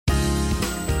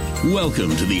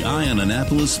Welcome to the Eye on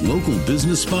Annapolis Local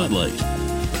Business Spotlight.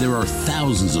 There are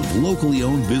thousands of locally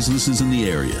owned businesses in the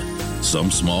area,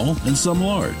 some small and some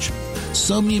large.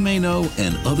 Some you may know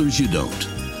and others you don't.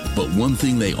 But one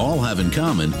thing they all have in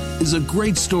common is a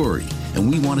great story,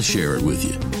 and we want to share it with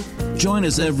you. Join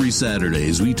us every Saturday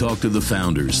as we talk to the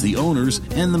founders, the owners,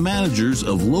 and the managers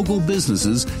of local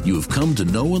businesses you have come to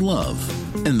know and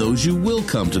love, and those you will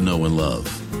come to know and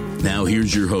love. Now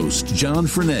here's your host, John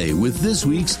Frenay, with this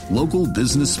week's Local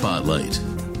Business Spotlight.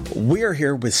 We are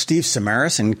here with Steve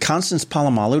Samaras and Constance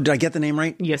Palomalu. Did I get the name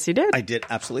right? Yes, you did. I did,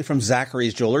 absolutely, from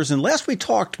Zachary's Jewelers. And last we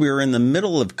talked, we were in the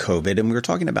middle of COVID, and we were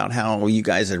talking about how you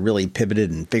guys had really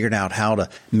pivoted and figured out how to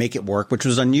make it work, which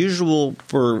was unusual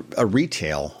for a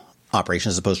retail operation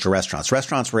as opposed to restaurants.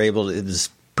 Restaurants were able to, it was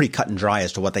pretty cut and dry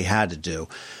as to what they had to do.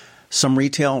 Some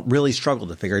retail really struggled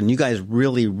to figure it, and you guys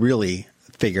really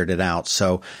figured it out.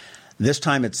 So this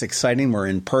time it's exciting. We're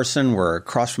in person. We're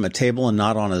across from a table and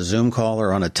not on a Zoom call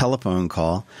or on a telephone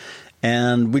call.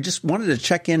 And we just wanted to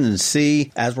check in and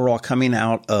see, as we're all coming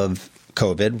out of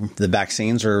COVID, the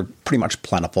vaccines are pretty much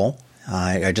plentiful.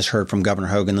 I just heard from Governor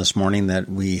Hogan this morning that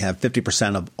we have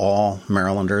 50% of all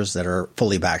Marylanders that are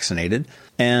fully vaccinated.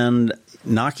 And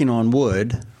knocking on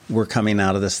wood, we're coming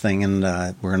out of this thing, and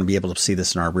we're going to be able to see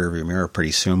this in our rearview mirror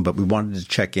pretty soon. But we wanted to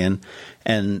check in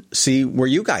and see where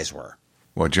you guys were.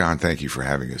 Well, John, thank you for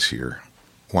having us here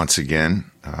once again.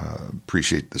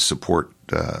 Appreciate the support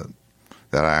that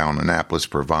Eye on Annapolis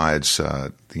provides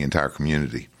the entire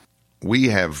community. We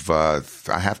have, I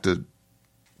have to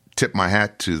tip my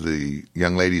hat to the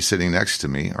young lady sitting next to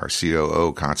me, our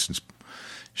COO, Constance.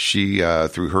 She,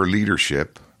 through her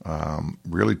leadership,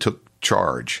 really took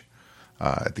charge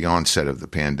at the onset of the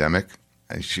pandemic.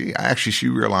 And she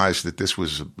realized that this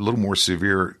was a little more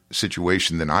severe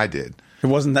situation than I did. It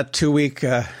wasn't that 2 week.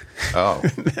 I thought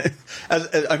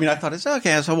it's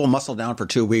okay. So we'll muscle down for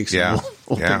 2 weeks and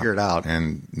we'll figure it out.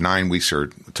 And 9 weeks, or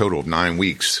a total of 9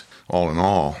 weeks, all in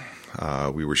all,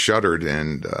 we were shuttered.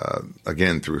 And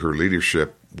again, through her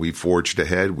leadership, we forged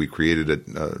ahead. We created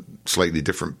a slightly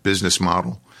different business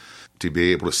model to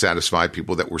be able to satisfy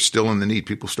people that were still in the need.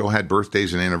 People still had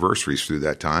birthdays and anniversaries through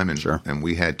that time, and sure. And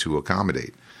we had to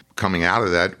accommodate. Coming out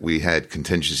of that, we had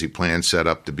contingency plans set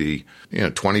up to be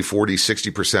 20, 40,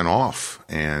 60% off,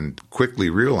 and quickly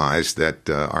realized that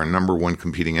our number one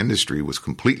competing industry was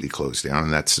completely closed down,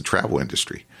 and that's the travel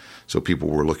industry. So people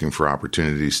were looking for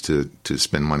opportunities to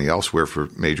spend money elsewhere for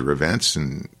major events,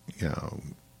 and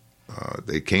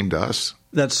they came to us.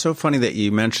 That's so funny that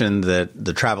you mentioned that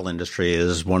the travel industry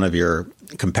is one of your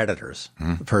competitors,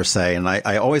 per se. And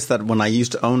I always thought, when I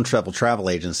used to own travel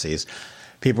agencies,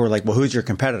 people were like, well, who's your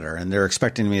competitor? And they're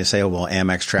expecting me to say, oh, well,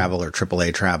 Amex Travel or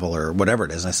AAA Travel or whatever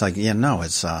it is. And I was like, yeah, no,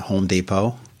 it's Home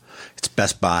Depot. It's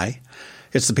Best Buy.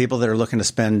 It's the people that are looking to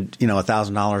spend,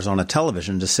 $1,000 on a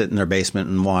television to sit in their basement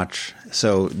and watch.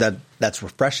 So that's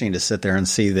refreshing to sit there and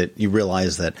see that you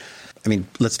realize that. I mean,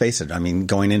 let's face it. I mean,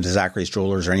 going into Zachary's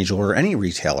Jewelers or any jeweler or any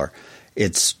retailer,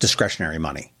 it's discretionary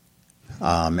money.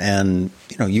 And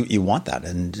you want that.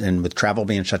 And with travel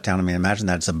being shut down, I mean, imagine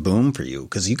that's a boom for you,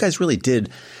 because you guys really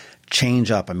did change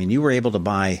up. I mean, you were able to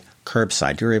buy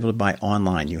curbside. You were able to buy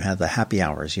online. You had the happy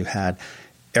hours. You had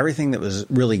everything that was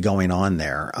really going on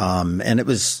there. And it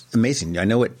was amazing. I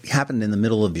know it happened in the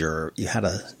middle of you had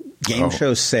a game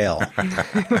show sale.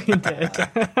 We did.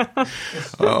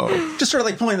 Just sort of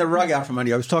like pulling the rug out from under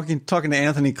you. I was talking to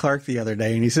Anthony Clark the other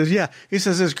day, and he says,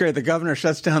 it's great. The governor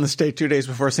shuts down the state 2 days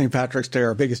before St. Patrick's Day,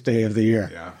 our biggest day of the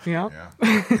year. Yeah.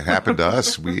 It happened to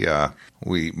us. We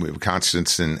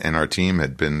Constance and our team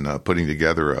had been putting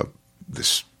together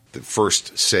the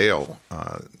first sale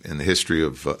in the history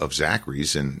of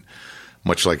Zachary's, and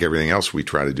much like everything else we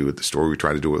try to do at the store, we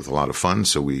try to do it with a lot of fun.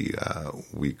 So we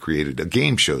created a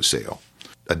game show sale.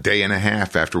 A day and a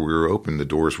half after we were open, the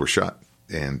doors were shut,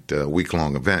 and a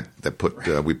week-long event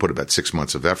that we put about 6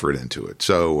 months of effort into it.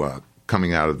 So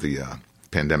coming out of the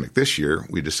pandemic this year,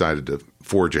 we decided to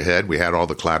forge ahead. We had all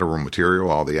the collateral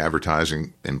material, all the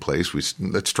advertising in place.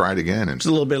 Let's try it again. And just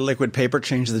a little bit of liquid paper,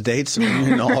 change the dates,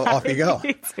 and off you go.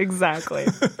 Exactly.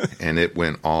 And it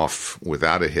went off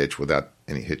without a hitch, without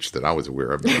any hitch that I was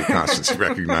aware of. Constance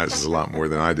recognizes a lot more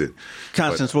than I did.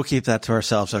 Constance, we'll keep that to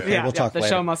ourselves. Okay, we'll talk later. The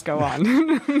show must go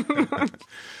on.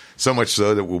 So much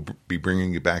so that we'll be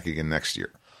bringing you back again next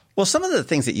year. Well, some of the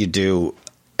things that you do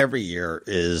every year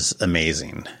is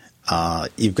amazing.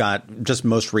 You've got, just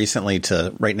most recently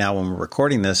to right now when we're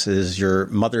recording this, is your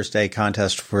Mother's Day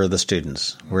contest for the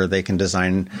students, where they can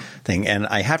design thing. And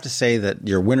I have to say that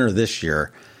your winner this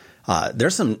year,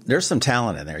 there's some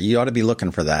talent in there. You ought to be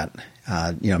looking for that.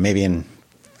 Maybe in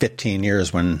 15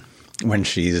 years when when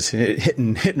she's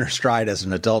hitting her stride as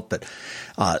an adult. But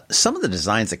some of the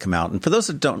designs that come out, and for those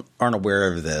that aren't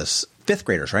aware of this, fifth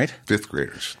graders, right? Fifth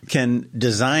graders can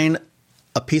design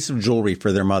a piece of jewelry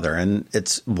for their mother, and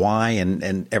it's why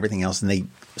and everything else, and they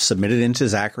submit it into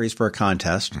Zachary's for a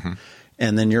contest,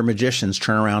 and then your magicians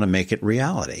turn around and make it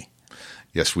reality.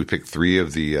 Yes, we picked 3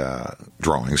 of the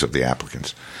drawings of the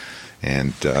applicants,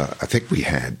 and I think we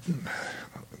had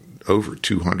over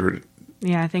 200.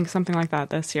 Yeah, I think something like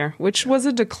that this year, which was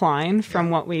a decline from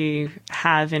what we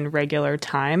have in regular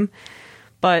time.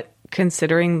 But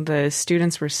considering the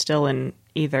students were still in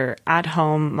either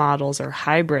at-home models or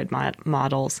hybrid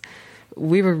models,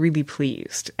 we were really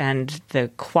pleased. And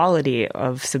the quality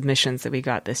of submissions that we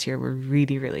got this year were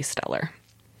really, really stellar.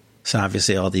 So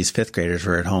obviously all these fifth graders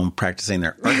were at home practicing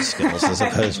their art skills as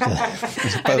opposed to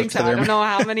I think so. I don't know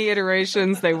how many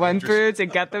iterations they went through to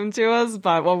get them to us,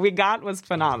 but what we got was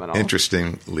phenomenal.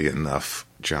 Interestingly enough,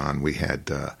 John, we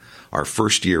had our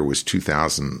first year was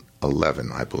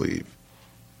 2011, I believe.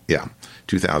 Yeah,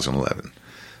 2011.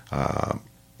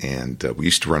 And we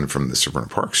used to run from the Severna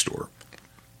Park store.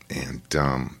 And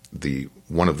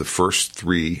one of the first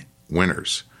 3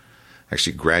 winners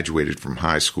actually graduated from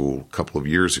high school a couple of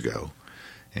years ago,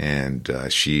 and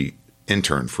she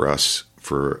interned for us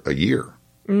for a year.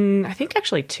 I think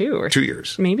actually 2 or 2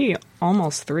 years. Maybe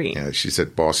almost 3. Yeah, she's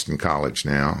at Boston College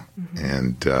now,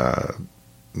 and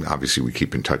obviously we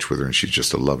keep in touch with her, and she's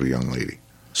just a lovely young lady.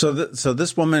 So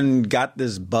this woman got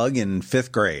this bug in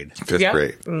 5th grade. Fifth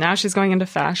grade. Now she's going into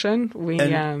fashion.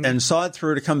 And saw it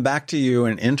through to come back to you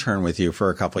and intern with you for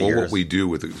a couple of years.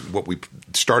 What we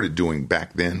started doing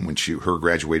back then, when her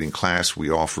graduating class, we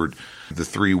offered the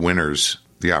 3 winners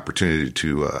the opportunity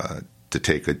to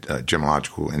take a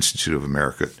Gemological Institute of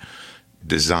America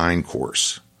design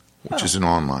course, which is an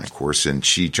online course, and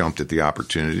she jumped at the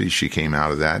opportunity. She came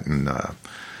out of that and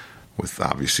with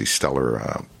obviously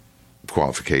stellar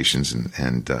qualifications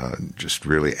and just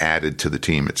really added to the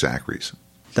team at Zachary's.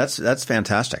 That's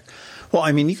fantastic. Well,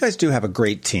 I mean, you guys do have a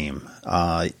great team,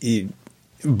 bar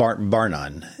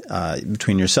none,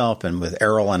 between yourself and with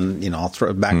Errol. And, I'll throw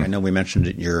it back. I know we mentioned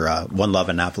your One Love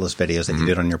Annapolis videos that you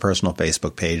did on your personal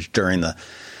Facebook page during the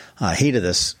heat of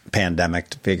this pandemic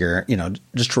to figure,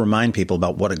 just to remind people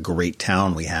about what a great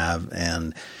town we have.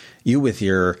 And you with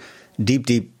your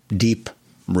deep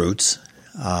roots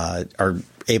are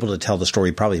able to tell the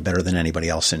story probably better than anybody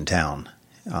else in town,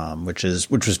 which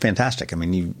was fantastic. I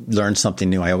mean, you learn something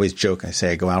new. I always joke. I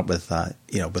say I go out with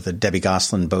a Debbie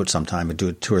Gosselin boat sometime and do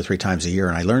it 2 or 3 times a year,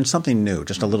 and I learn something new,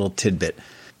 just a little tidbit.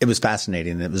 It was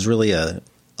fascinating. It was really a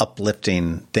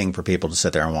uplifting thing for people to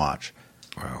sit there and watch.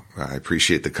 Wow, I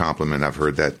appreciate the compliment. I've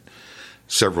heard that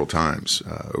several times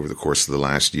over the course of the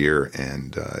last year,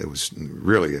 and it was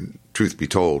really, and truth be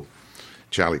told,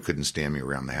 Charlie couldn't stand me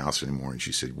around the house anymore, and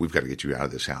she said, "We've got to get you out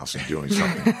of this house and doing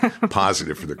something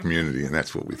positive for the community," and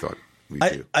that's what we thought we'd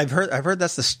do. I've heard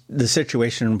that's the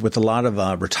situation with a lot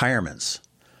of retirements.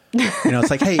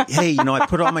 It's like, hey, I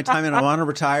put all my time in. I want to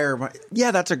retire.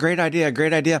 Yeah, that's a great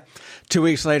idea. 2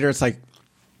 weeks later, it's like,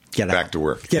 get out. Back to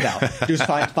work. Get out. Just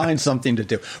find something to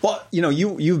do. Well,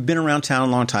 you've been around town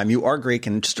a long time. You are Greek,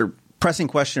 and just a pressing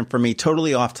question for me,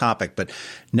 totally off topic, but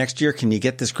next year, can you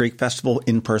get this Greek festival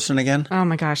in person again? Oh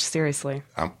my gosh, seriously.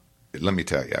 Let me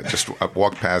tell you, I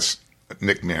walked past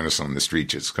Nick Manis on the street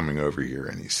just coming over here,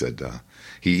 and he said,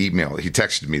 he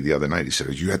texted me the other night. He said,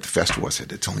 "Are you at the festival?" I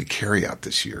said, "It's only carry out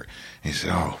this year." And he said,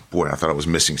 "Oh boy, I thought I was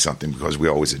missing something," because we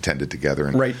always attended together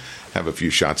and have a few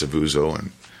shots of ouzo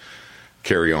and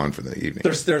carry on for the evening.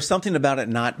 There's something about it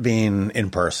not being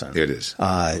in person. It is.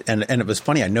 And it was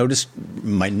funny. I noticed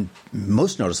my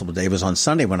most noticeable day was on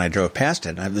Sunday when I drove past it.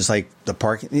 And I was like, the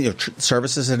parking,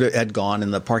 services had gone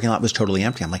and the parking lot was totally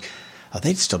empty. I'm like, oh,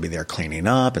 they'd still be there cleaning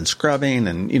up and scrubbing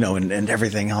and, and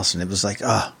everything else. And it was like,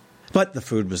 oh. But the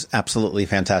food was absolutely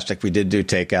fantastic. We did do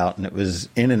takeout, and it was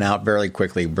in and out very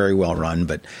quickly, very well run.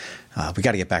 But we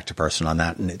got to get back to person on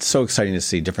that. And it's so exciting to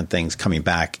see different things coming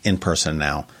back in person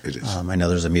now. It is. I know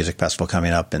there's a music festival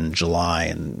coming up in July,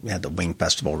 and we had the Wing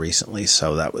Festival recently.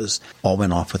 So that all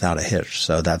went off without a hitch.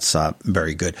 So that's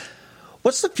very good.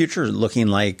 What's the future looking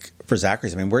like for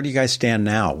Zachary's? I mean, where do you guys stand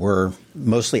now? We're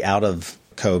mostly out of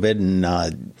COVID,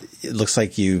 and it looks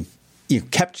like you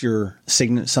kept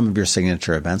some of your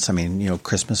signature events. I mean,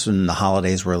 Christmas and the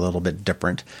holidays were a little bit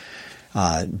different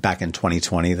back in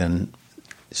 2020 than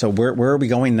So where are we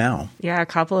going now? Yeah, a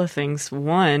couple of things.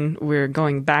 One, we're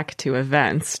going back to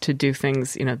events to do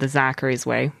things, the Zachary's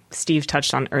way. Steve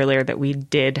touched on earlier that we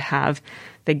did have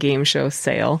the game show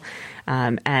sale.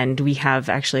 And we have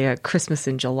actually a Christmas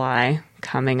in July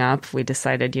coming up. We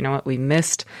decided, we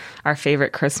missed our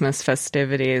favorite Christmas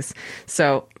festivities.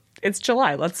 So it's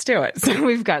July. Let's do it. So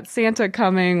we've got Santa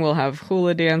coming. We'll have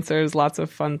hula dancers, lots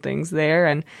of fun things there.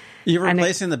 And you're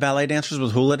replacing the ballet dancers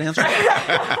with hula dancers?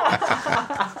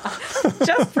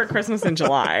 Just for Christmas in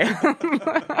July.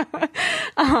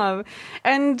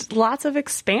 And lots of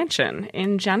expansion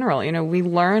in general. We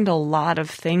learned a lot of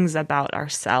things about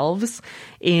ourselves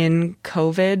in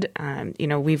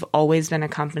COVID. We've always been a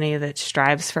company that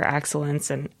strives for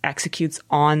excellence and executes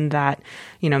on that,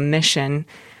 mission.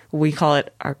 We call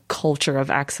it our culture of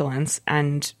excellence.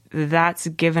 And that's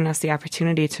given us the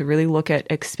opportunity to really look at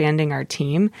expanding our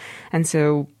team. And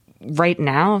so right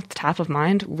now, at the top of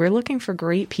mind, we're looking for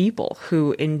great people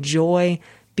who enjoy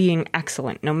being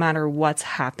excellent no matter what's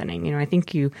happening. I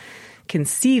think you can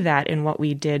see that in what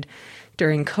we did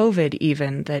during COVID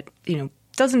even, that,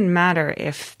 doesn't matter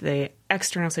if the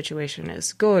external situation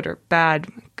is good or bad.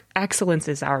 Excellence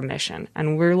is our mission.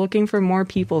 And we're looking for more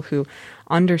people who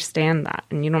understand that.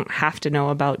 And you don't have to know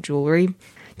about jewelry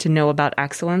to know about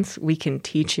excellence. We can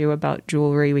teach you about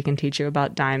jewelry. We can teach you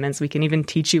about diamonds. We can even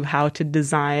teach you how to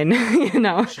design,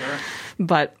 Sure.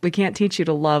 But we can't teach you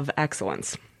to love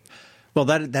excellence. Well,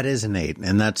 that is innate,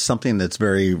 and that's something that's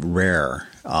very rare.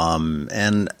 Arguably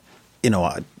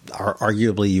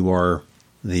you are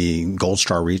the gold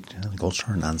star,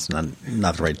 that's not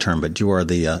the right term, but you are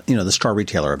the the star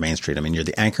retailer of Main Street. I mean, you're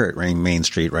the anchor at Main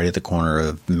Street, right at the corner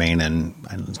of Main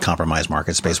and Compromise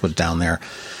Market Space, what's down there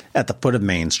at the foot of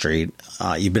Main Street.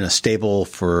 You've been a staple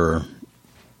for,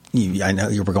 I know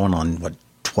you were going on,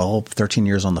 12, 13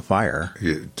 years on the Fire.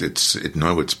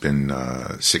 It's been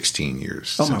 16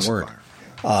 years. Oh, my word.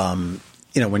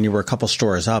 Yeah. When you were a couple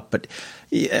stores up, but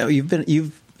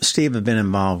Steve, have been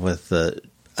involved with the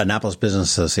Annapolis Business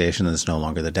Association that's no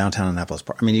longer the Downtown Annapolis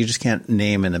Park. I mean, you just can't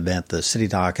name an event, the City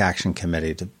Dock Action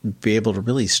Committee, to be able to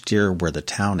really steer where the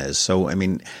town is. So, I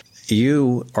mean,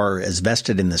 you are as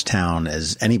vested in this town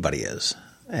as anybody is.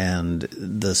 And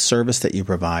the service that you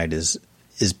provide is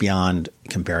beyond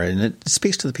compare. And it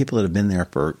speaks to the people that have been there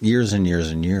for years and years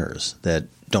and years that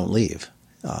don't leave,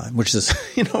 which is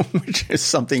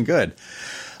something good.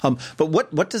 But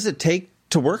what does it take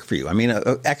to work for you? I mean,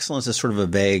 excellence is sort of a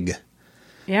vague.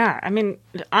 Yeah, I mean,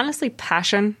 honestly,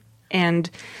 passion. And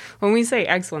when we say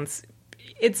excellence,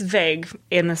 it's vague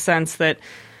in the sense that,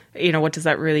 what does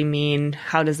that really mean?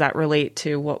 How does that relate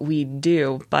to what we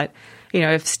do? But,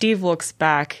 if Steve looks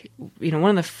back, one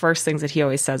of the first things that he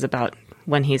always says about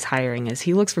when he's hiring is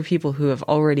he looks for people who have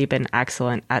already been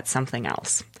excellent at something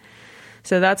else.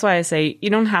 So that's why I say you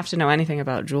don't have to know anything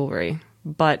about jewelry,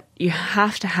 but you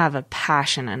have to have a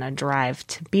passion and a drive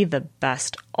to be the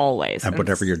best always. At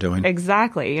whatever you're doing.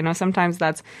 Exactly. Sometimes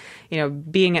that's,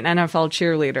 being an NFL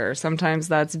cheerleader. Sometimes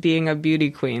that's being a beauty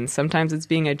queen. Sometimes it's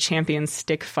being a champion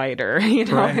stick fighter.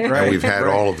 Right. We've had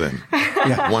all of them.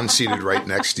 Yeah. One seated right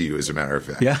next to you, as a matter of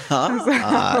fact.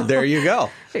 Yeah. There you go.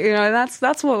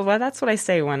 That's what I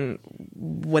say when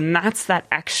that's that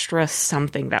extra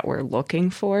something that we're looking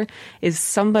for, is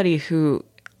somebody who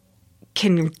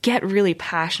can get really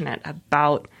passionate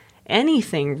about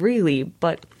anything, really,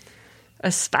 but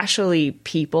especially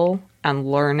people and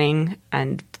learning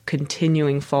and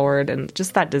continuing forward, and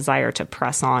just that desire to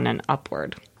press on and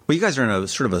upward. Well, you guys are in a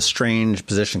sort of a strange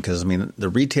position because, I mean, the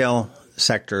retail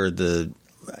sector,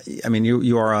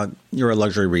 you're a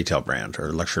luxury retail brand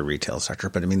or luxury retail sector,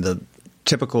 but I mean, the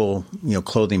typical,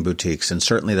 clothing boutiques and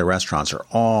certainly the restaurants are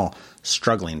all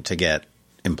struggling to get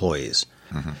employees.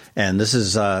 Mm-hmm. And this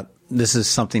is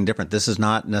something different. This is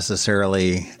not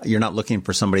necessarily – you're not looking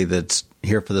for somebody that's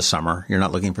here for the summer. You're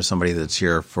not looking for somebody that's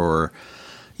here for,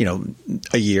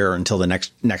 a year until the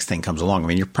next thing comes along. I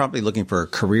mean, you're probably looking for a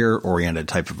career-oriented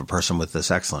type of a person with this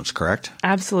excellence, correct?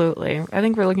 Absolutely. I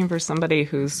think we're looking for somebody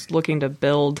who's looking to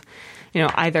build,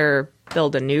 either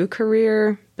build a new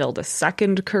career, build a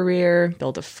second career,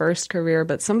 build a first career,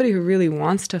 but somebody who really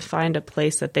wants to find a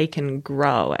place that they can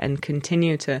grow and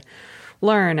continue to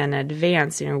learn and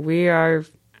advance. We are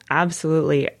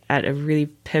absolutely at a really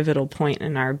pivotal point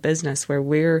in our business where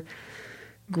we're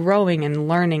growing and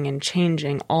learning and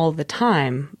changing all the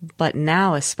time, but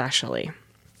now especially.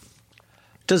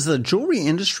 Does the jewelry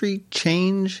industry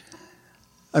change?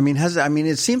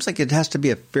 It seems like it has to be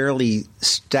a fairly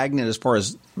stagnant as far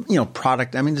as,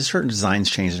 product. I mean, there's certain designs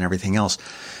change and everything else,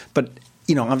 but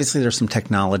obviously there's some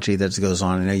technology that goes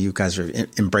on. I know you guys are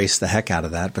embrace the heck out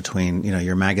of that between,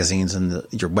 your magazines and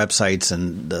your websites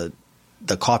and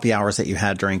the coffee hours that you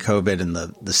had during COVID and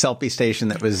the selfie station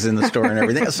that was in the store and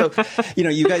everything. So,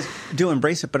 you guys do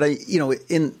embrace it. But,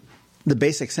 in the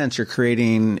basic sense, you're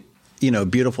creating,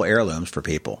 beautiful heirlooms for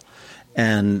people.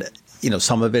 And,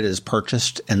 some of it is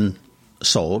purchased and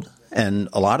sold. And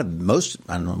I don't know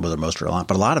whether most or a lot,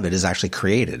 but a lot of it is actually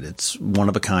created. It's one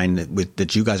of a kind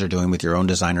that you guys are doing with your own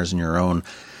designers and your own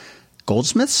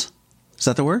goldsmiths. Is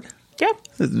that the word? Yeah.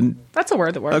 That's a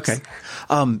word that works. Okay.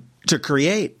 To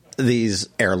create these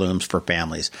heirlooms for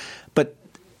families. But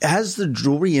has the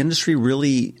jewelry industry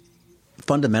really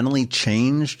fundamentally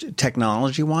changed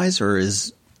technology-wise, or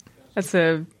is... That's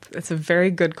a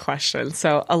very good question.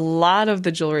 So a lot of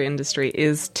the jewelry industry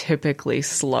is typically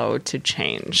slow to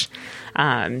change.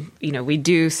 We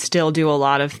do still do a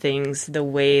lot of things the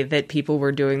way that people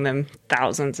were doing them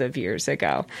thousands of years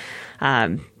ago.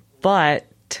 But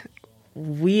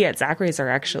we at Zachary's are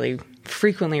actually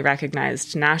frequently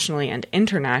recognized nationally and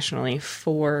internationally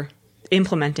for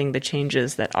implementing the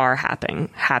changes that are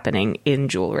happening in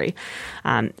jewelry.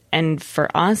 And for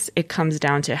us, it comes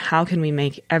down to how can we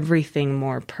make everything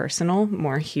more personal,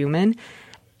 more human,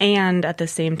 and at the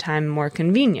same time more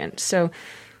convenient. So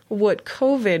what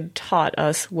COVID taught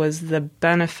us was the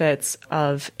benefits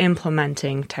of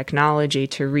implementing technology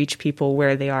to reach people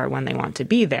where they are when they want to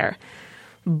be there.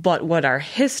 But what our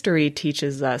history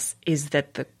teaches us is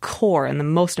that the core and the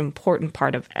most important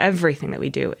part of everything that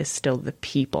we do is still the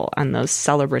people and those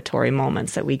celebratory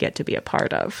moments that we get to be a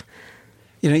part of.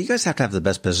 You guys have to have the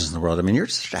best business in the world. I mean, you're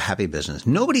such a happy business.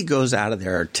 Nobody goes out of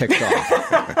there ticked off.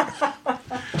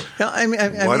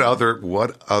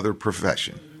 What other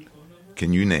profession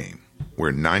can you name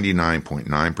where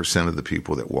 99.9% of the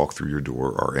people that walk through your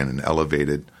door are in an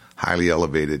elevated, highly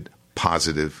elevated,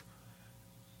 positive,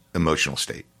 emotional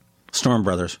state? Storm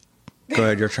Brothers. Go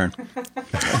ahead, your turn.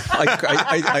 Ice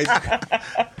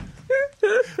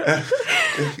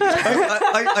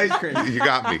cream. You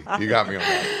got me on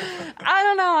that. I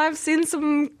don't know. I've seen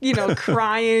some,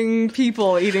 crying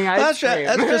people eating ice cream.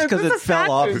 That's just because it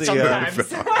fell off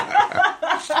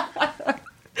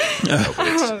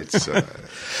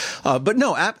but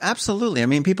no, absolutely. I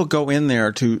mean, people go in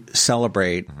there to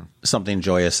celebrate something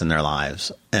joyous in their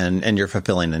lives, and you're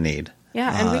fulfilling a need.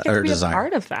 Yeah, and we get to be a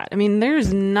part of that. I mean,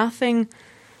 there's nothing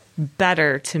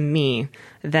better to me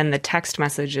than the text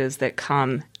messages that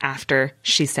come after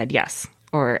she said yes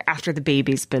or after the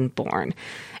baby's been born.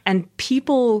 And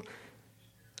people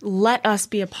let us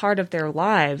be a part of their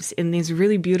lives in these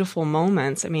really beautiful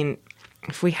moments. I mean,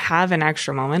 if we have an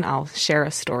extra moment, I'll share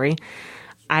a story.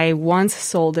 I once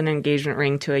sold an engagement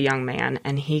ring to a young man,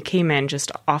 and he came in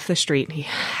just off the street.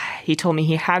 He told me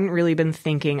he hadn't really been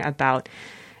thinking about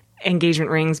engagement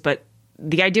rings, but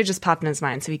the idea just popped in his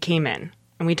mind. So he came in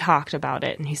and we talked about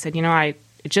it. And he said, it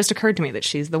just occurred to me that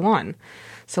she's the one.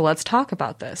 So let's talk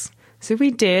about this. So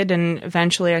we did. And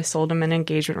eventually I sold him an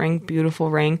engagement ring, beautiful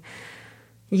ring.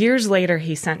 Years later,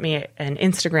 he sent me an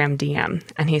Instagram DM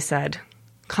and he said,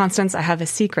 "Constance, I have a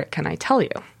secret. Can I tell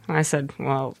you?" And I said,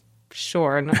 "Well,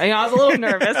 sure." And I was a little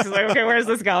nervous. I was like, okay, where's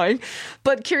this going?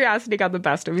 But curiosity got the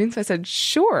best of me. So I said,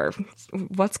 "Sure.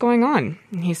 What's going on?"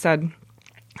 And he said,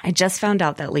 "I just found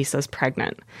out that Lisa's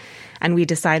pregnant, and we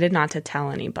decided not to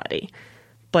tell anybody.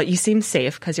 But you seem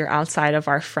safe because you're outside of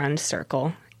our friend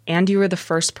circle, and you were the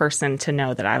first person to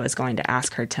know that I was going to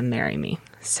ask her to marry me.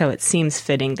 So it seems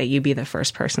fitting that you be the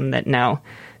first person that know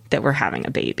that we're having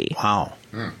a baby." Wow.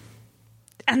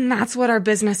 And that's what our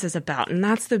business is about, and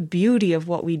that's the beauty of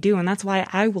what we do, and that's why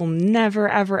I will never,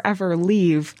 ever, ever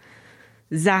leave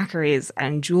Zachary's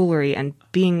and jewelry and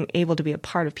being able to be a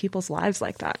part of people's lives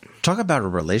like that. Talk about a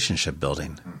relationship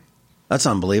building. That's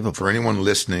unbelievable. For anyone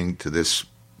listening to this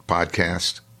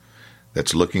podcast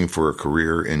that's looking for a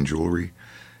career in jewelry,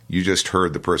 you just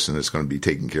heard the person that's going to be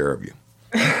taking care of you.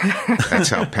 That's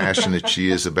how passionate she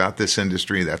is about this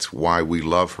industry. That's why we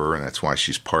love her, and that's why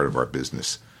she's part of our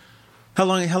business. How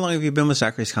long have you been with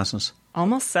Zachary's, Constance?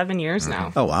 Almost 7 years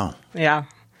now. Oh, wow. Yeah.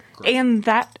 Great. And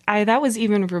that was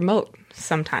even remote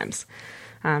sometimes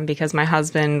because my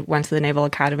husband went to the Naval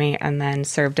Academy and then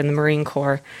served in the Marine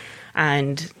Corps.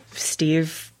 And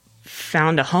Steve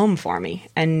found a home for me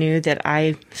and knew that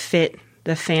I fit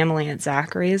the family at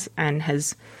Zachary's and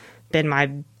has been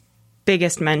my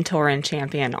biggest mentor and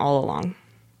champion all along.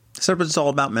 So it's all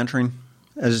about mentoring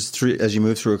as you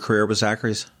move through a career with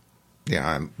Zachary's? Yeah,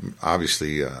 I'm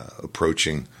obviously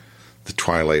approaching the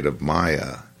twilight of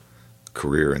my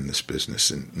career in this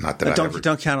business, and not that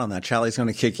don't count on that. Charlie's going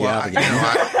to kick you out again.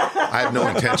 I have no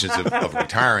intentions of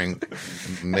retiring,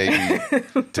 maybe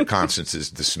to Constance's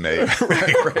dismay.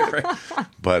 Right.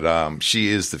 But she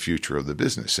is the future of the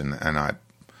business, and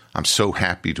I'm so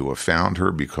happy to have found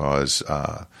her because,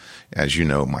 as you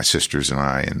know, my sisters and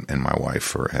I and my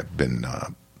wife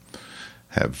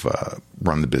have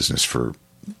run the business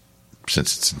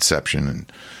since its inception,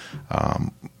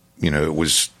 and it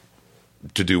was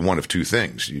to do one of two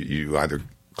things. You either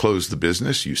close the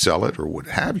business, you sell it, or what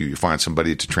have you. You find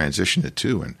somebody to transition it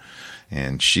to,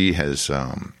 and she has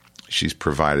she's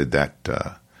provided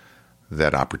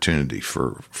that opportunity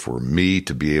for me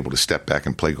to be able to step back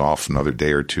and play golf another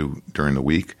day or two during the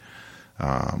week,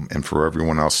 and for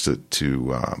everyone else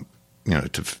to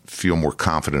feel more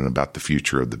confident about the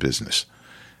future of the business.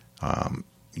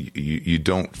 You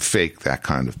don't fake that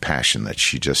kind of passion that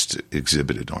she just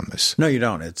exhibited on this. No, you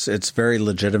don't. It's very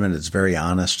legitimate. It's very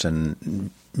honest and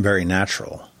very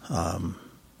natural.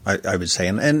 I would say,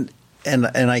 and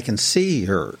I can see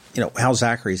her. How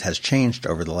Zachary's has changed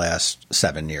over the last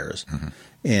 7 years,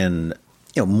 in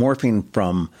morphing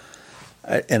from.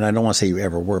 And I don't want to say you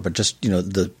ever were, but just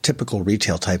the typical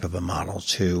retail type of a model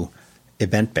to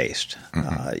event based.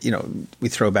 We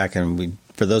throw back and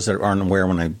for those that aren't aware,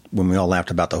 when we all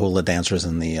laughed about the hula dancers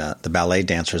and the ballet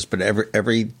dancers, but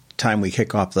every time we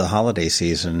kick off the holiday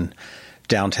season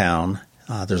downtown,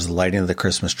 there's the lighting of the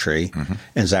Christmas tree,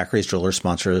 and Zachary's Jeweler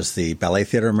sponsors the Ballet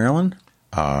Theater of Maryland,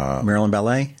 Maryland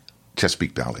Ballet,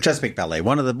 Chesapeake Ballet,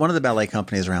 one of the ballet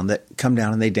companies around that come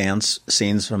down and they dance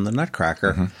scenes from the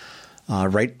Nutcracker.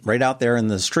 Right out there in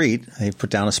the street, they put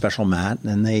down a special mat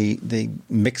and they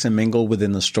mix and mingle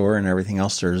within the store and everything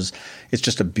else. It's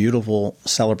just a beautiful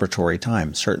celebratory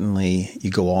time. Certainly, you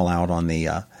go all out on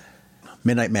the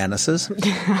Midnight Madnesses.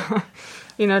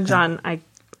 John,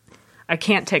 I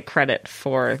can't take credit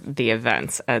for the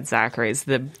events at Zachary's.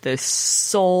 The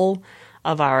soul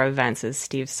of our events is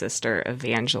Steve's sister,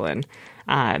 Evangeline.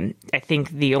 I think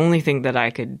the only thing that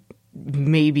I could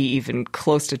maybe even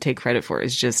close to take credit for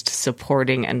is just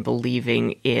supporting and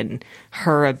believing in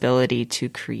her ability to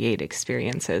create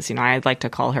experiences. I'd like to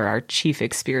call her our chief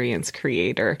experience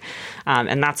creator.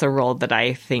 And that's a role that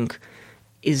I think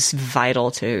is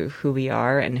vital to who we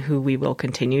are and who we will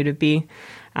continue to be.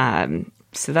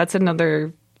 So that's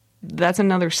another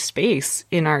space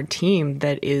in our team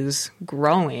that is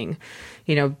growing.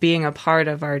 Being a part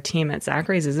of our team at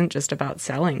Zachary's isn't just about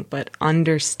selling, but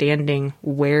understanding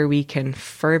where we can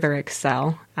further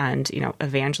excel. And,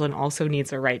 Evangeline also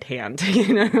needs a right hand.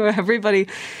 Everybody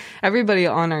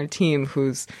on our team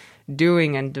who's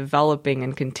doing and developing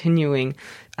and continuing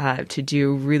to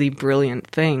do really brilliant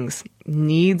things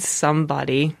needs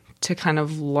somebody to kind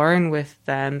of learn with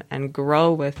them and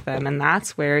grow with them. And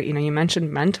that's where, you mentioned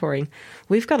mentoring.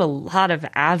 We've got a lot of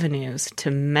avenues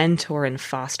to mentor and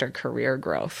foster career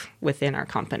growth within our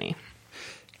company.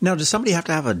 Now, does somebody have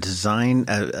to have a design,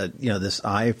 this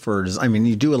eye for design? I mean,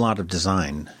 you do a lot of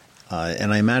design,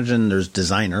 and I imagine there's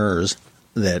designers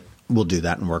that will do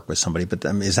that and work with somebody. But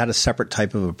is that a separate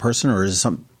type of a person, or is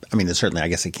certainly, I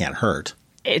guess it can't hurt.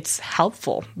 It's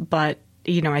helpful, but,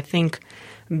 I think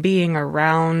being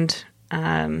around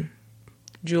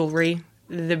jewelry,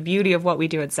 the beauty of what we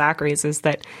do at Zachary's is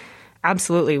that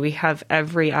absolutely we have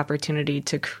every opportunity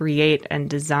to create and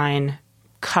design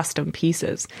custom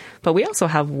pieces, but we also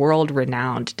have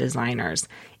world-renowned designers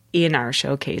in our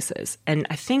showcases. And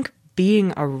I think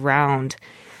being around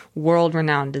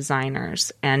world-renowned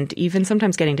designers and even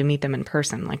sometimes getting to meet them in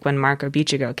person, like when Marco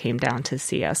Bichigo came down to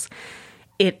see us,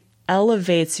 it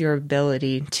elevates your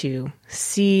ability to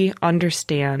see,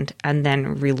 understand, and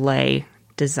then relay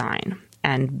design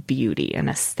and beauty and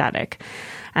aesthetic.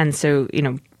 And so,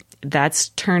 that's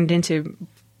turned into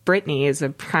Brittany is a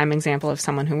prime example of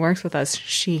someone who works with us.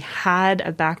 She had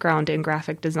a background in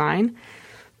graphic design,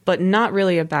 but not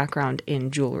really a background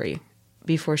in jewelry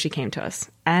before she came to us.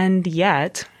 And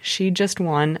yet she just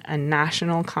won a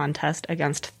national contest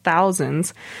against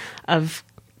thousands of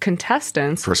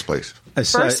contestants. First place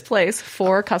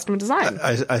For custom design.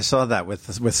 I saw that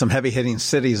with some heavy hitting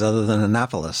cities other than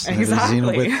Annapolis.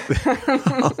 Exactly.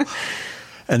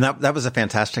 And that was a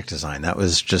fantastic design. That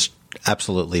was just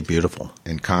absolutely beautiful.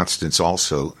 And Constance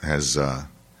also has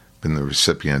been the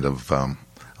recipient of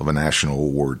a national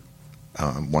award.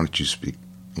 Why don't you speak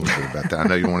a little bit about that? I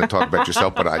know you want to talk about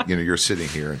yourself, but you're sitting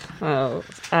here.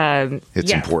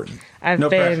 It's important.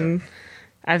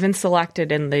 I've been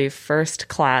selected in the first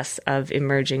class of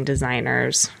emerging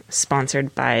designers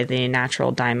sponsored by the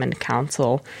Natural Diamond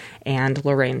Council and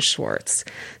Lorraine Schwartz.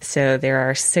 So there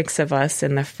are 6 of us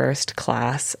in the first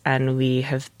class, and we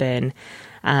have been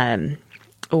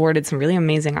awarded some really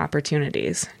amazing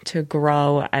opportunities to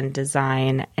grow and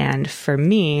design. And for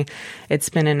me, it's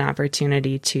been an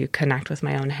opportunity to connect with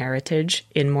my own heritage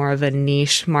in more of a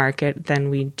niche market than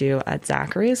we do at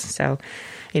Zachary's. So,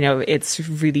 it's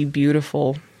really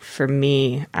beautiful for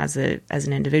me as an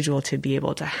individual to be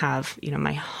able to have,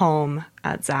 my home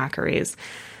at Zachary's,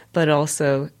 but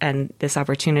also, and this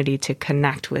opportunity to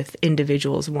connect with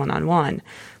individuals one-on-one,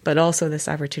 but also this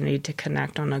opportunity to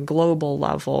connect on a global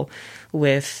level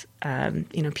with,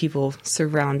 people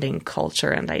surrounding culture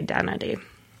and identity.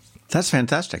 That's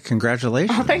fantastic.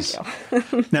 Congratulations. Oh, thank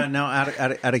you. Now,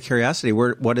 out of curiosity,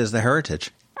 what is the heritage?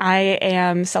 I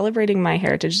am celebrating my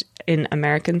heritage in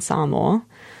American Samoa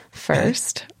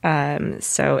first.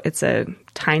 So it's a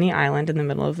tiny island in the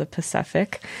middle of the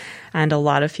Pacific. And a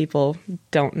lot of people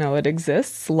don't know it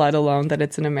exists, let alone that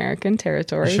it's an American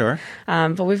territory. Sure.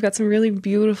 But we've got some really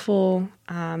beautiful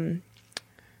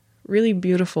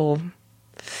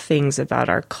things about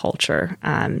our culture,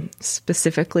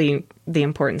 specifically the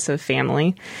importance of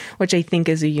family, which I think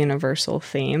is a universal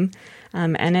theme.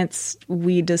 And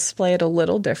we display it a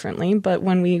little differently, but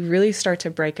when we really start to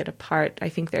break it apart, I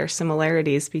think there are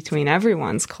similarities between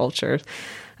everyone's culture.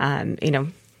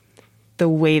 The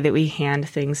way that we hand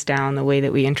things down, the way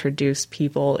that we introduce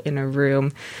people in a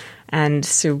room. And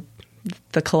so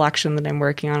the collection that I'm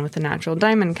working on with the Natural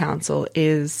Diamond Council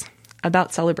is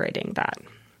about celebrating that.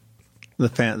 The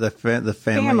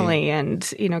family and,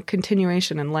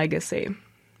 continuation and legacy.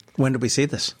 When do we see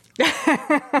this?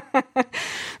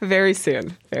 Very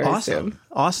soon. Very soon. Soon.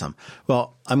 Awesome.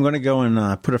 Well, I'm going to go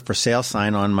and put a for sale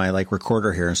sign on my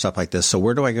recorder here and stuff like this. So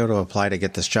where do I go to apply to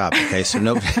get this job? Okay, so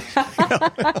nobody.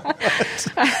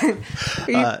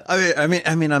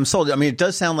 I'm sold. I mean, it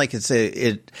does sound like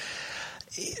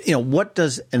what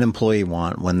does an employee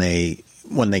want when they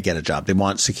get a job? They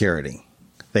want security.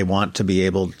 They want to be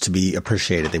able to be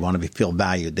appreciated. They want to feel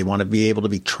valued. They want to be able to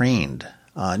be trained.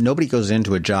 Nobody goes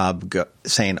into a job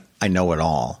saying, I know it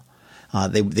all.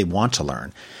 They want to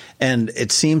learn. And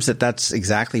it seems that that's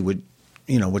exactly what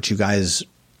you guys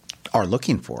are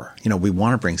looking for. We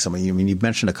want to bring somebody. I mean, you've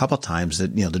mentioned a couple of times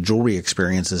that, the jewelry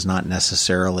experience is not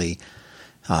necessarily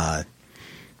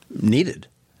needed.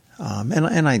 With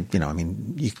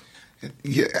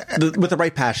the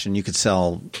right passion, you could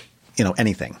sell,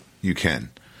 anything. You can.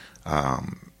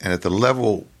 And at the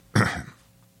level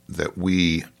that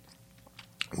we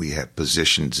have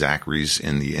positioned Zachary's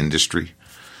in the industry,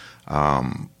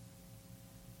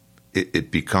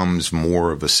 it becomes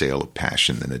more of a sale of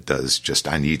passion than it does just,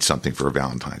 I need something for a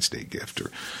Valentine's Day gift.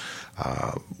 Or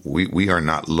we are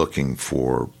not looking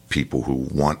for people who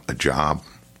want a job.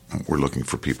 We're looking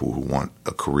for people who want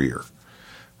a career.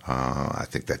 I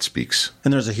think that speaks.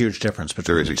 And there's a huge difference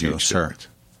between the two. There is a huge difference.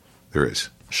 There is.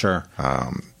 Sure.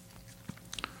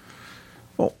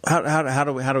 Well,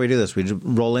 how do we do this? We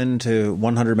roll into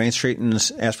 100 Main Street and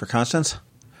ask for Constance?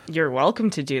 You're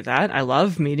welcome to do that. I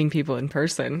love meeting people in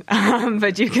person.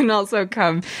 But you can also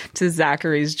come to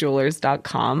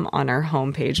zacharysjewelers.com. On our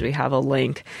homepage, we have a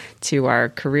link to our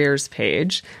careers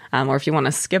page. Or if you want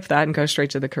to skip that and go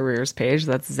straight to the careers page,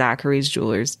 that's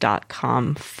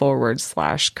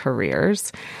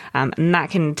zacharysjewelers.com/careers. And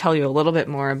that can tell you a little bit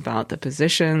more about the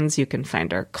positions. You can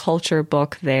find our culture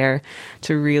book there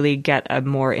to really get a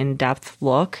more in-depth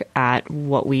look at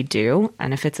what we do.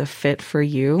 And if it's a fit for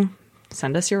you,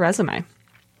 send us your resume.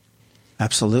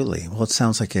 Absolutely. Well, it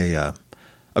sounds like a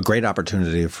great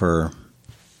opportunity for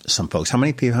some folks. How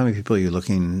many people are you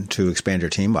looking to expand your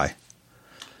team by?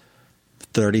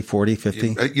 30, 40,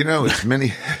 50?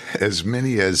 As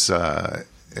many as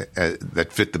that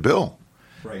fit the bill.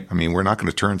 Right. I mean, we're not going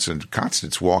to turn some.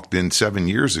 Constance walked in 7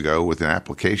 years ago with a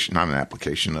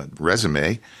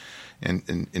resume,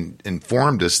 and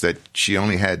informed us that she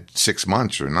only had 6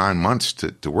 months or 9 months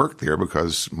to work there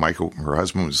because Michael, her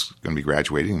husband, was going to be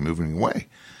graduating and moving away.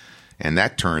 And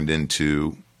that turned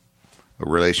into a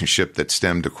relationship that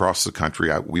stemmed across the country.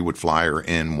 We would fly her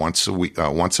in once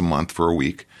a month for a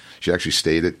week. She actually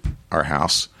stayed at our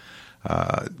house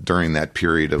during that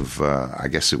period of, I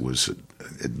guess it was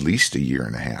at least a year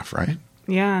and a half, right?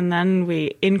 Yeah, and then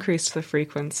we increased the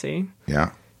frequency.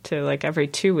 Yeah. To every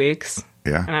 2 weeks.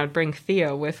 Yeah. And I would bring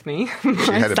Theo with me. She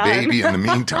had a baby in the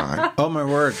meantime. Oh, my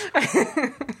word.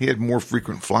 He had more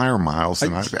frequent flyer miles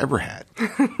than I've ever had.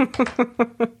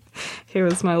 He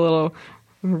was my little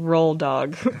roll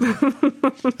dog.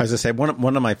 As I say,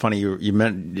 one of my funny, you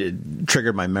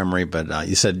triggered my memory, but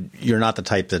you said you're not the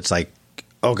type that's like,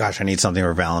 oh gosh, I need something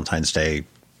for Valentine's Day.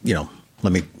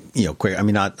 Let me, quick. I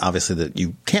mean, not obviously that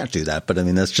you can't do that, but I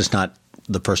mean, that's just not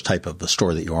the first type of the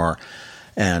store that you are.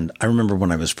 And I remember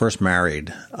when I was first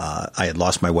married, I had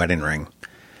lost my wedding ring,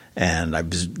 And I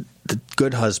was the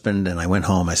good husband, and I went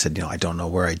home. I said, I don't know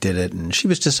where I did it. And she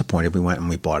was disappointed. We went and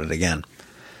we bought it again,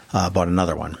 bought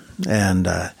another one. And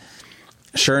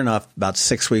sure enough, about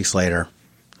 6 weeks later,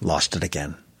 lost it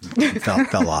again.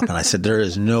 Fell off. And I said, there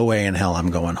is no way in hell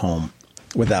I'm going home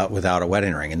without a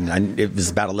wedding ring. And it was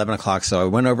about 11 o'clock, so I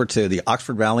went over to the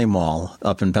Oxford Valley Mall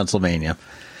up in Pennsylvania,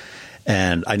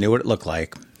 and I knew what it looked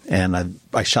like. And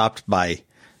I shopped by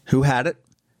who had it,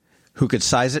 who could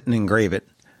size it and engrave it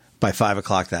by 5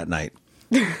 o'clock that night.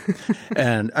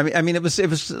 And I mean, it was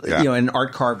an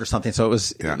art carved or something. So it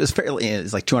was like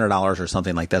 $200 or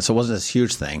something like that. So it wasn't this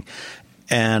huge thing.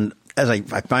 And as I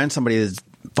find somebody that's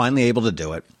finally able to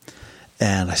do it,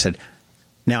 and I said,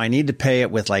 now I need to pay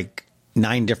it with like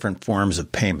 9 different forms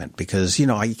of payment, because you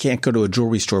can't go to a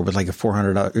jewelry store with like a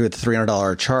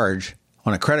 $300 charge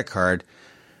on a credit card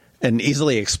and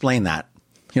easily explain that.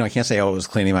 I can't say, it was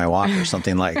cleaning my watch or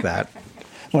something like that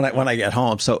when I get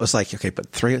home. So it was like, okay,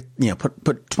 put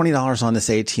 $20 on this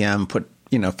ATM, put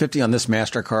 $50 on this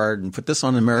MasterCard, and put this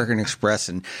on American Express,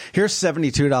 and here's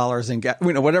 $72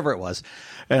 and whatever it was.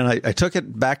 And I took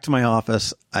it back to my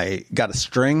office. I got a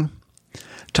string,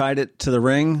 tied it to the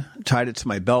ring, tied it to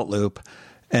my belt loop,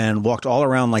 and walked all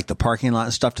around like the parking lot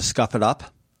and stuff to scuff it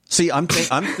up. See, I'm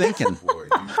thinking.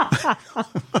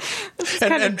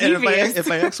 and if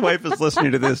my ex-wife is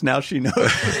listening to this, now she knows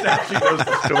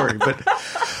the story.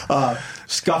 But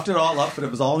scuffed it all up, but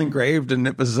it was all engraved, and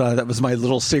it was that was my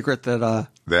little secret.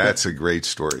 That's a great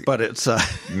story. But it's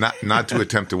not to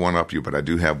attempt to one up you, but I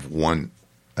do have one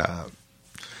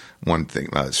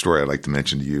story I'd like to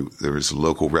mention to you. There was a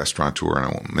local restaurateur, and I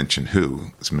won't mention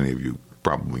who, as many of you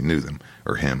probably knew them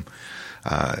or him.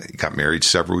 He got married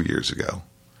several years ago,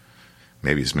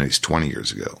 maybe as many as 20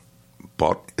 years ago.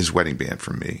 Bought his wedding band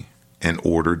from me and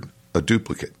ordered a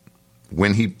duplicate.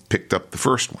 When he picked up the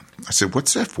first one, I said,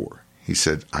 "What's that for?" He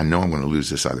said, "I know I'm going to lose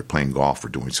this either playing golf or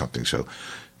doing something. So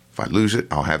if I lose it,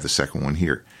 I'll have the second one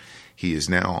here." He is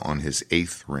now on his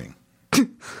 8th ring.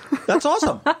 That's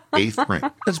awesome. 8th ring.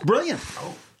 That's brilliant.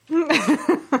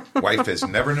 Wife has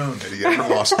never known that he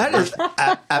ever lost it. That is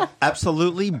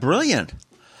absolutely brilliant.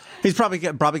 He's probably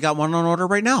got one on order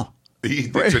right now.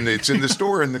 It's in the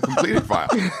store in the completed file.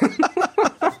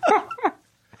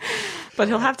 But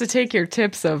he'll have to take your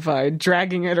tips of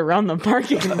dragging it around the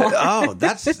parking lot. Oh,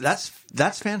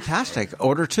 that's fantastic.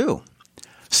 Order 2.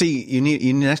 See, you need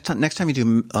next time you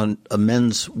do a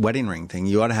men's wedding ring thing,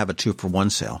 you ought to have a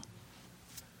 2-for-1 sale.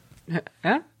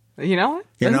 Yeah. You know what?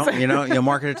 You'll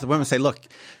market it to the women and say, look,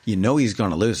 he's going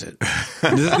to lose it.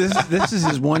 This is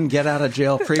his one get out of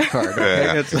jail free card.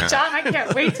 Okay? John, I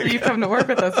can't wait till you come to work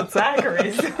with us at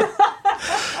Zachary's.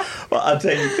 Well, I'll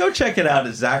tell you, go check it out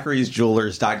at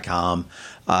zacharysjewelers.com.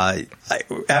 I'm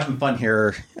having fun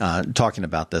here talking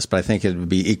about this, but I think it would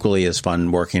be equally as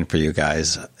fun working for you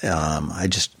guys. I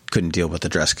just couldn't deal with the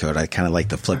dress code. I kind of like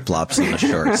the flip-flops and the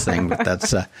shorts thing, but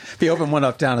that's if you open one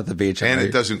up down at the beach. And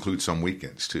it does include some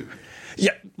weekends, too.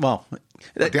 Yeah, well,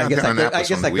 I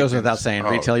guess that goes without saying.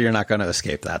 Retail, you're not going to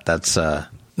escape that. That's the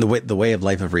way of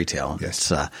life of retail.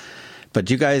 Yes. But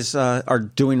you guys are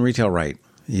doing retail right.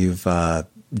 You've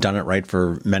done it right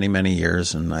for many, many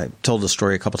years. And I told the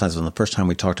story a couple times. When the first time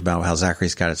we talked about how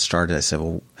Zachary's got it started, I said,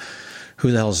 well,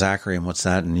 who the hell is Zachary and what's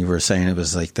that? And you were saying it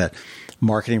was like that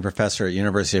marketing professor at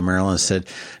University of Maryland said,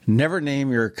 never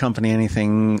name your company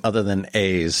anything other than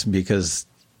A's because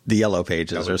the yellow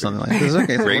pages or something like this.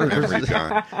 Okay, great memory,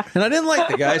 John. And I didn't like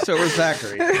the guy, so it was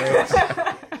Zachary.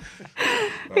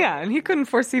 Yeah, and he couldn't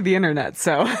foresee the internet,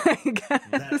 so I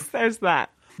guess there's that.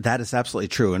 That is absolutely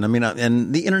true. And I mean,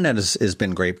 and the internet has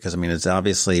been great because, I mean, it's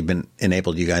obviously been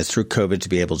enabled you guys through COVID to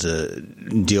be able to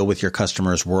deal with your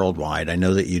customers worldwide. I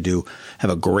know that you do have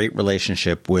a great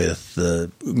relationship with the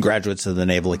graduates of the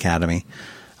Naval Academy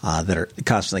that are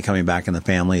constantly coming back in the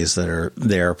families that are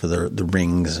there for the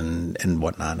rings and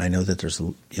whatnot. And I know that there's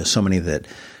so many that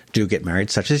do get married,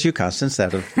 such as you, Constance,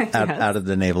 out of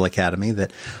the Naval Academy,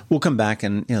 that will come back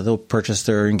and they'll purchase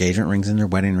their engagement rings and their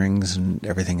wedding rings and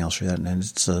everything else for that. And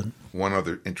it's one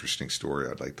other interesting story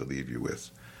I'd like to leave you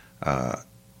with.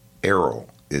 Errol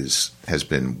has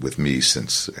been with me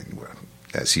since,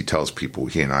 as he tells people,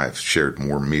 he and I have shared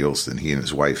more meals than he and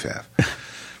his wife have.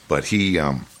 But he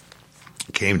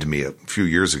came to me a few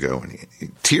years ago and he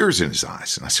tears in his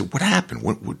eyes, and I said, "What happened?"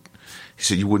 He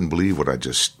said, "You wouldn't believe what I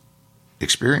just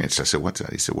experienced." I said, "What's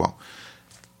that?" He said, "Well,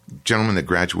 gentleman that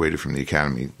graduated from the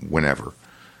academy whenever,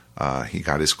 he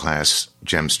got his class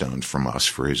gemstones from us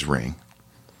for his ring,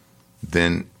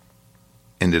 then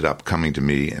ended up coming to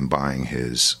me and buying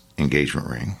his engagement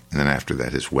ring, and then after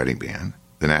that his wedding band,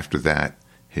 then after that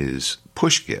his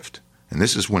push gift, and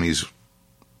this is when he's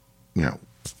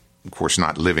of course,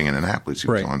 not living in Annapolis. He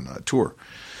was on tour.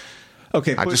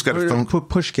 Okay, I just got a phone.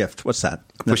 Push gift. What's that?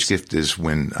 Push gift is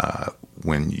when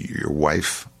your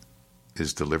wife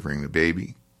is delivering the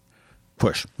baby.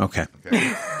 Push. Okay.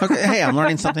 Okay. Hey, I'm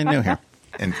learning something new here.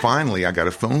 And finally, I got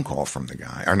a phone call from the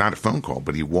guy, or not a phone call,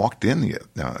 but he walked in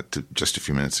just a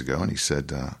few minutes ago, and he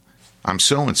said, "I'm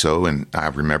so and so," and I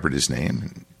remembered his name.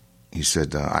 And he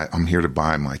said, "I'm here to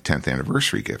buy my 10th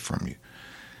anniversary gift from you."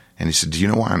 And he said, "Do you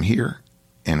know why I'm here?"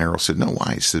 And Errol said, "No,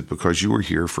 why?" He said, "Because you were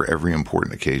here for every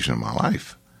important occasion of my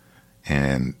life,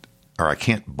 or I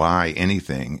can't buy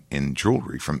anything in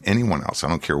jewelry from anyone else. I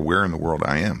don't care where in the world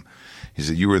I am." He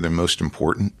said, "You were the most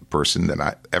important person that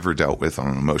I ever dealt with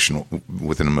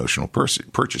with an emotional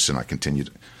purchase, and I continue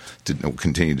to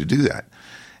do that."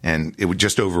 And it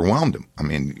just overwhelmed him. I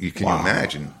mean, can you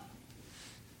imagine?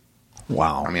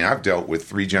 Wow. I mean, I've dealt with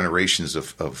 3 generations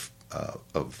of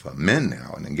men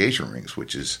now in engagement rings,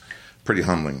 which is pretty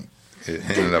humbling in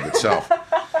and of itself.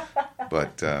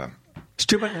 But it's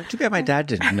too bad my dad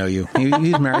didn't know you.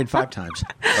 He's married 5 times.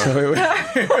 So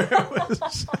it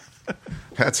was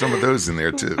had some of those in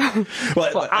there too.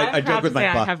 Well, I joke with my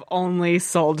father. I have only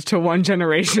sold to 1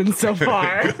 generation so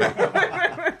far.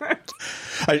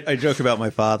 I joke about my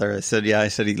father. I said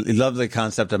he loved the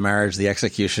concept of marriage. The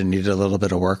execution needed a little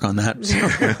bit of work on that.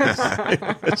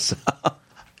 So,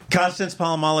 Constance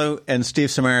Palomalu and Steve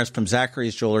Samaras from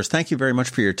Zachary's Jewelers, thank you very much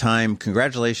for your time.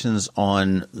 Congratulations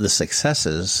on the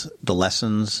successes, the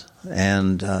lessons,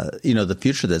 and the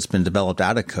future that's been developed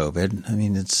out of COVID. I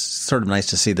mean, it's sort of nice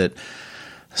to see that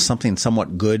something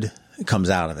somewhat good comes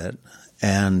out of it.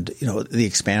 And, the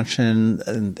expansion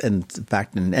and in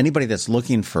fact, and anybody that's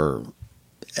looking for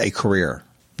a career,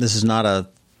 this is not a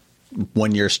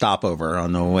 1-year stopover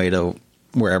on the way to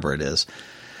wherever it is.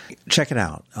 Check it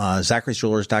out.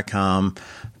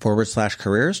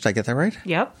 Zachary'sJewelers.com/careers. Did I get that right?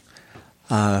 Yep.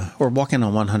 Or walk in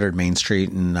on 100 Main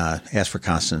Street and ask for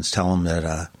Constance. Tell them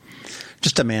that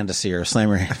just demand to see her, slam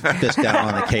her fist down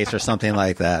on the case or something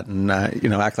like that, and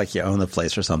act like you own the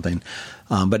place or something.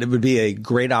 But it would be a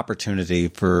great opportunity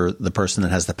for the person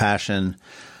that has the passion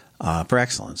for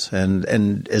excellence.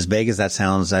 And as vague as that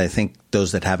sounds, I think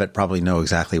those that have it probably know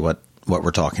exactly what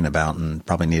we're talking about and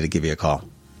probably need to give you a call.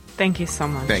 Thank you so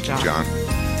much. Thank you, John.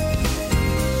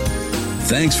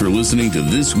 Thanks for listening to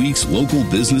this week's Local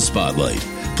Business Spotlight.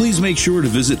 Please make sure to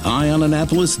visit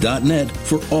eyeonannapolis.net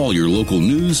for all your local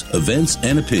news, events,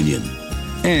 and opinion.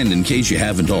 And in case you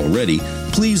haven't already,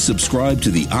 please subscribe to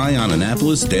the Eye on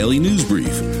Annapolis Daily News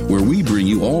Brief, where we bring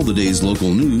you all the day's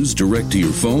local news direct to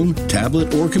your phone,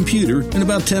 tablet, or computer in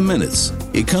about 10 minutes.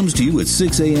 It comes to you at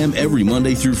 6 a.m. every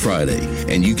Monday through Friday,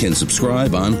 and you can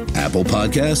subscribe on Apple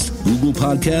Podcasts, Google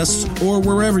Podcasts, or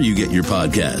wherever you get your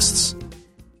podcasts.